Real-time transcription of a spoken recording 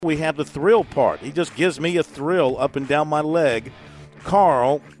We have the thrill part. He just gives me a thrill up and down my leg.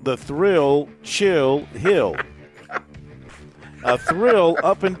 Carl, the thrill, chill, hill. A thrill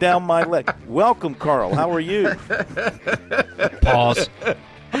up and down my leg. Welcome, Carl. How are you? Pause.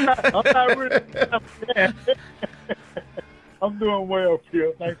 I'm not really. I'm doing well,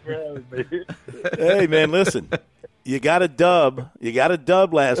 Phil. Thanks for having me. Hey, man, listen. You got a dub. You got a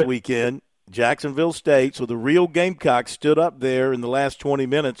dub last weekend. Jacksonville State. So the real Gamecocks stood up there in the last 20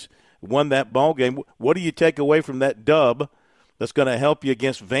 minutes, won that ball game. What do you take away from that dub that's going to help you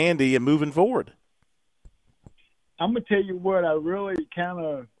against Vandy and moving forward? I'm gonna tell you what. I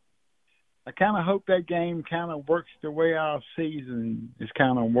kind of hope that game kind of works the way our season is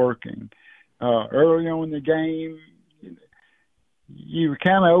kind of working. Early on in the game, you were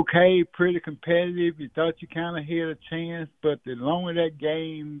kind of okay, pretty competitive. You thought you kind of had a chance, but the longer that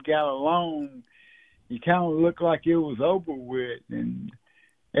game got along, you kind of looked like it was over with. And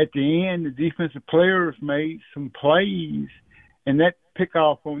at the end, the defensive players made some plays, and that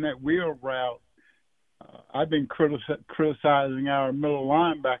pickoff on that wheel route, I've been criticizing our middle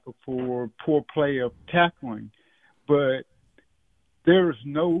linebacker for poor play of tackling, but there's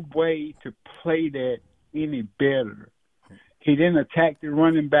no way to play that any better. He didn't attack the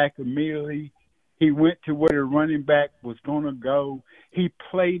running back immediately. He went to where the running back was going to go. He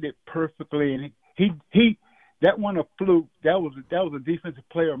played it perfectly, and he that wasn't a fluke. That was a defensive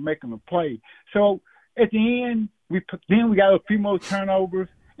player making a play. So at the end, we got a few more turnovers,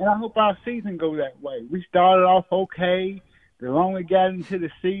 and I hope our season goes that way. We started off okay. The longer we got into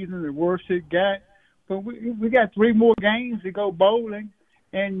the season, the worse it got. But we got 3 more games to go bowling,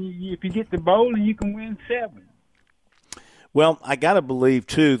 and if you get to bowling, you can win 7. Well, I got to believe,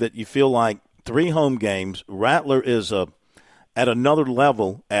 too, that you feel like 3 home games. Rattler is at another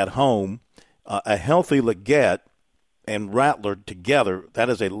level at home. A healthy Leggett and Rattler together, that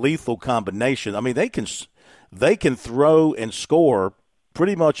is a lethal combination. I mean, they can throw and score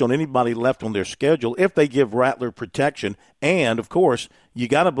pretty much on anybody left on their schedule if they give Rattler protection. And, of course, you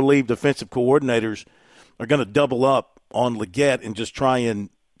got to believe defensive coordinators are going to double up on Leggett and just try and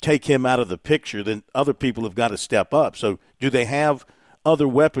take him out of the picture. Then other people have got to step up. So do they have other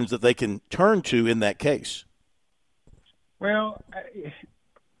weapons that they can turn to in that case? Well,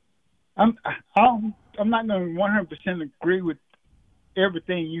 I'm not going to 100% agree with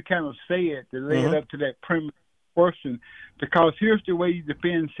everything you kind of said to lead up to that premise question, because here's the way you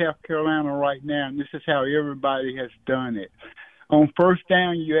defend South Carolina right now, and this is how everybody has done it. On first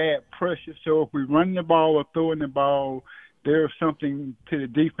down, you add pressure. So if we run the ball or throwing the ball, there's something to the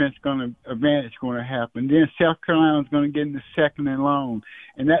defense advantage going to happen. Then South Carolina's going to get in the second and long,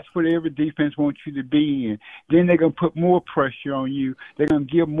 and that's what every defense wants you to be in. Then they're going to put more pressure on you. They're going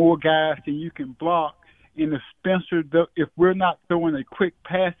to give more guys than you can block. And if we're not throwing a quick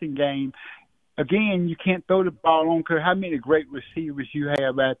passing game, again, you can't throw the ball on care how many great receivers you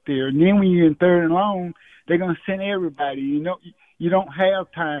have out there. And then when you're in third and long, they're going to send everybody. You don't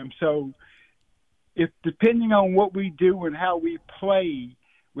have time. So if depending on what we do and how we play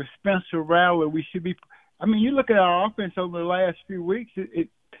with Spencer Rattler, we should be – I mean, you look at our offense over the last few weeks, it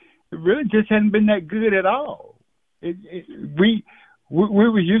really just hasn't been that good at all. We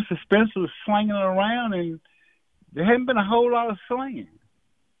were used to Spencer slinging it around, and there hasn't been a whole lot of slinging.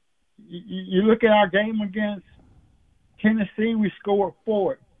 You look at our game against Tennessee, we scored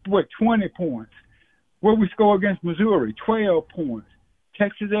 20 points. What we score against Missouri, 12 points.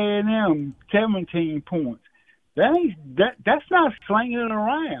 Texas A&M, 17 points. That's not slinging it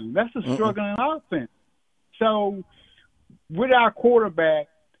around. That's a struggling offense. So with our quarterback,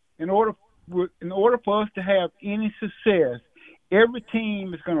 in order for us to have any success, every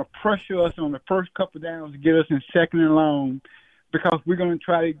team is going to pressure us on the first couple of downs to get us in second and long, because we're going to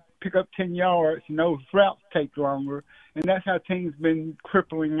try to pick up 10 yards, and those routes take longer, and that's how teams been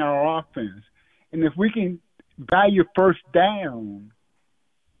crippling our offense. And if we can value first down,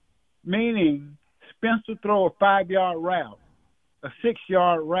 meaning Spencer throw a 5-yard route, a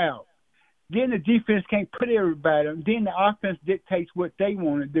 6-yard route, then the defense can't put everybody on. Then the offense dictates what they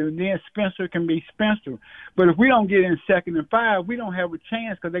want to do, and then Spencer can be Spencer. But if we don't get in second and 5, we don't have a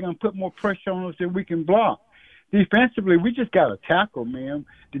chance, because they're going to put more pressure on us than we can block. Defensively, we just got to tackle, man.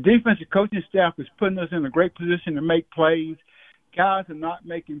 The defensive coaching staff is putting us in a great position to make plays. Guys are not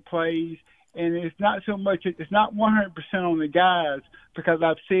making plays. And it's not 100% on the guys, because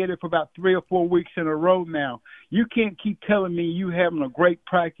I've said it for about 3 or 4 weeks in a row now. You can't keep telling me you having a great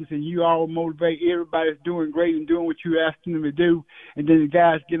practice and you all motivate, everybody's doing great and doing what you're asking them to do, and then the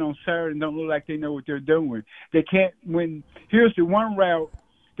guys get on Saturday and don't look like they know what they're doing. They can't – here's the one route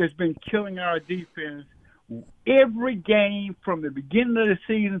that's been killing our defense. every game from the beginning of the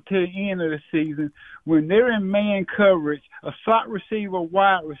season to the end of the season, when they're in man coverage, a slot receiver,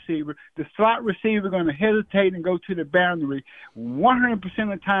 wide receiver, the slot receiver going to hesitate and go to the boundary. 100% of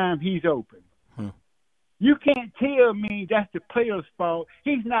the time, he's open. You can't tell me that's the player's fault.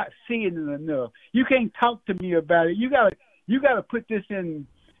 He's not seeing it enough. You can't talk to me about it. You gotta put this in.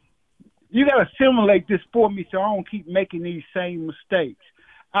 You gotta simulate this for me so I don't keep making these same mistakes.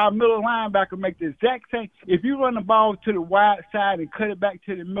 Our middle linebacker make the exact same. If you run the ball to the wide side and cut it back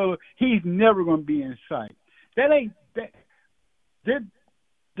to the middle, he's never going to be in sight. That ain't that.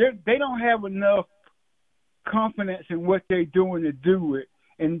 They don't have enough confidence in what they're doing to do it,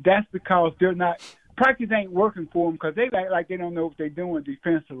 and that's because they're not. Practice ain't working for them because they act like they don't know what they're doing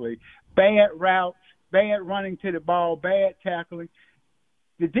defensively. Bad routes, bad running to the ball, bad tackling.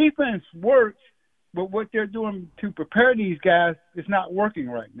 The defense works, but what they're doing to prepare these guys is not working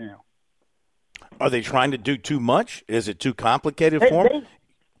right now. Are they trying to do too much? Is it too complicated for them?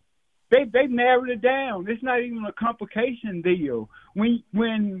 They narrowed it down. It's not even a complication deal.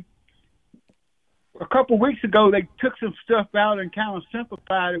 When a couple of weeks ago they took some stuff out and kind of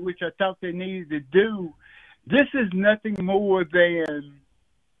simplified it, which I thought they needed to do, this is nothing more than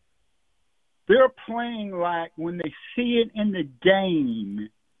they're playing like when they see it in the game,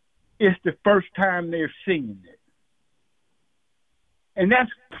 it's the first time they're seeing it. And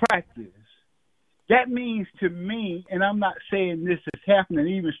that's practice. That means to me, and I'm not saying this is happening,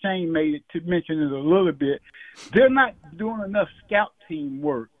 even Shane made it to mention it a little bit, they're not doing enough scout team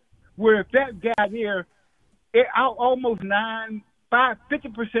work. Where if that guy there, almost 50%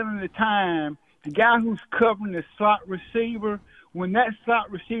 of the time, the guy who's covering the slot receiver, when that slot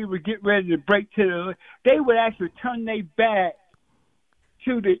receiver get ready to break to the, they would actually turn their back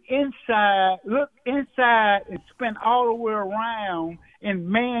to the inside, look inside, and spin all the way around in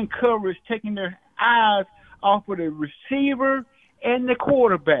man coverage, taking their eyes off of the receiver and the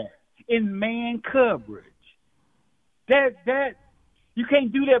quarterback in man coverage. That you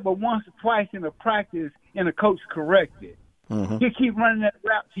can't do that but once or twice in a practice and a coach correct it. Mm-hmm. You keep running that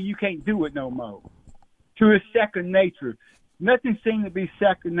route till you can't do it no more. To it's second nature. Nothing seems to be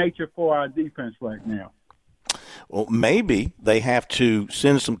second nature for our defense right now. Well, maybe they have to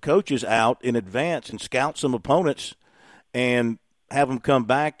send some coaches out in advance and scout some opponents and have them come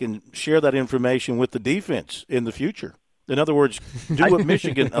back and share that information with the defense in the future. In other words, do what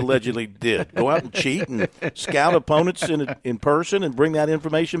Michigan allegedly did. Go out and cheat and scout opponents in person and bring that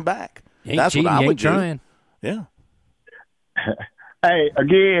information back. That's cheating, what I would do. Trying. Yeah. Hey,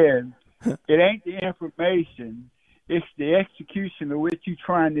 again, it ain't the information. It's the execution of what you're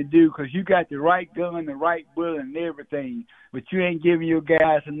trying to do, because you got the right gun, the right bullet, and everything, but you ain't giving your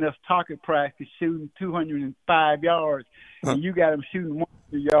guys enough target practice shooting 205 yards, and you got them shooting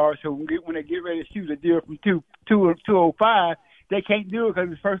 100 yards. So when they get ready to shoot a deal from 205, they can't do it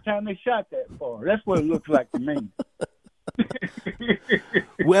because it's the first time they shot that far. That's what it looks like to me.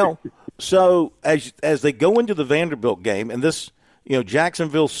 Well, so as they go into the Vanderbilt game, and this,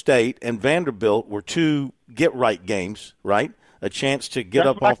 Jacksonville State and Vanderbilt were two get-right games, right? A chance to get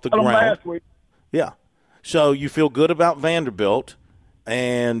up off the ground. Yeah. So you feel good about Vanderbilt.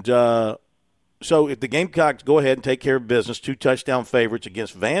 And so if the Gamecocks go ahead and take care of business, 2-touchdown favorites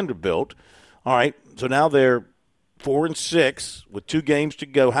against Vanderbilt, all right, so now they're 4-6 with 2 games to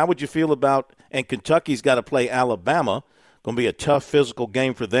go. How would you feel about – and Kentucky's got to play Alabama. Going to be a tough physical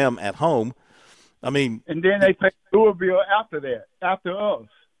game for them at home. I mean – and then they play Louisville after that, after us.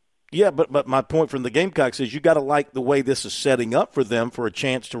 Yeah, but my point from the Gamecocks is you got to like the way this is setting up for them for a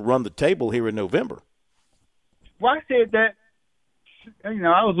chance to run the table here in November. Well, I said that, I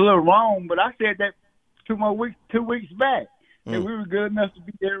was a little wrong, but I said that 2 weeks back, that we were good enough to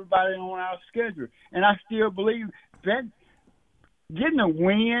beat everybody on our schedule. And I still believe that getting a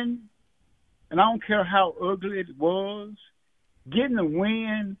win, and I don't care how ugly it was, getting a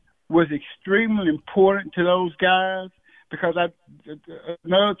win was extremely important to those guys, because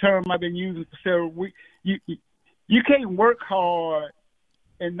another term I've been using for several weeks, you can't work hard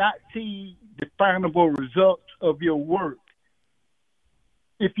and not see definable results of your work.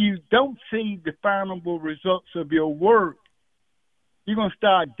 If you don't see definable results of your work, you're going to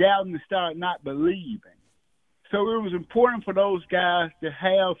start doubting and start not believing. So it was important for those guys to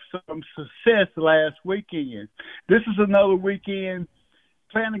have some success last weekend. This is another weekend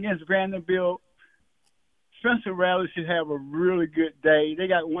playing against Vanderbilt. Spencer Rattler should have a really good day. They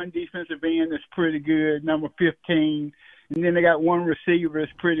got one defensive end that's pretty good, number 15. And then they got one receiver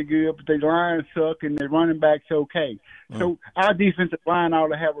that's pretty good, but their line suck and their running back's okay. So our defensive line ought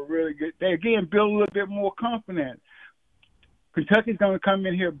to have a really good day. Again, build a little bit more confidence. Kentucky's going to come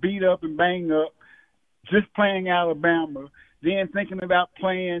in here beat up and bang up. just playing Alabama, then thinking about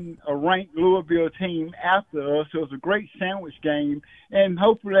playing a ranked Louisville team after us. So it was a great sandwich game, and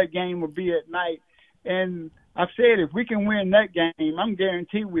hopefully that game will be at night. And I've said if we can win that game, I'm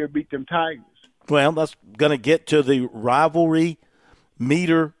guaranteed we'll beat them Tigers. Well, that's going to get to the rivalry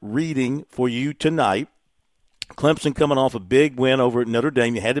meter reading for you tonight. Clemson coming off a big win over at Notre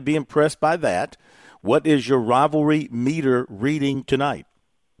Dame. You had to be impressed by that. What is your rivalry meter reading tonight?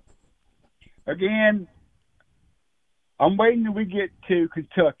 Again, I'm waiting till we get to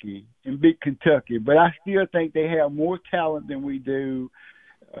Kentucky and beat Kentucky, but I still think they have more talent than we do.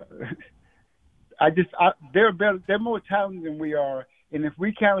 They're better. They're more talented than we are, and if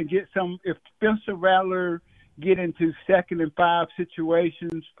we kind of get if Spencer Rattler get into 2nd and 5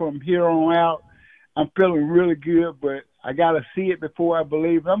 situations from here on out, I'm feeling really good. But I got to see it before I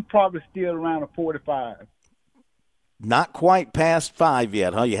believe. I'm probably still around a 45. Not quite past 5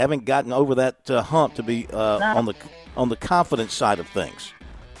 yet, huh? You haven't gotten over that hump to be on the confidence side of things.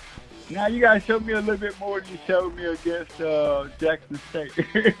 Now you guys showed me a little bit more than you showed me against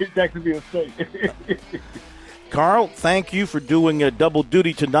Jacksonville State. Carl, thank you for doing a double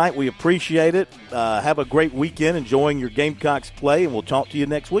duty tonight. We appreciate it. Have a great weekend enjoying your Gamecocks play, and we'll talk to you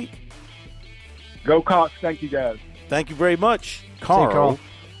next week. Go Cox. Thank you, guys. Thank you very much, Carl.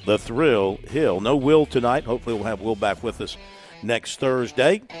 The Thrill Hill. No Will tonight. Hopefully we'll have Will back with us next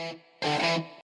Thursday.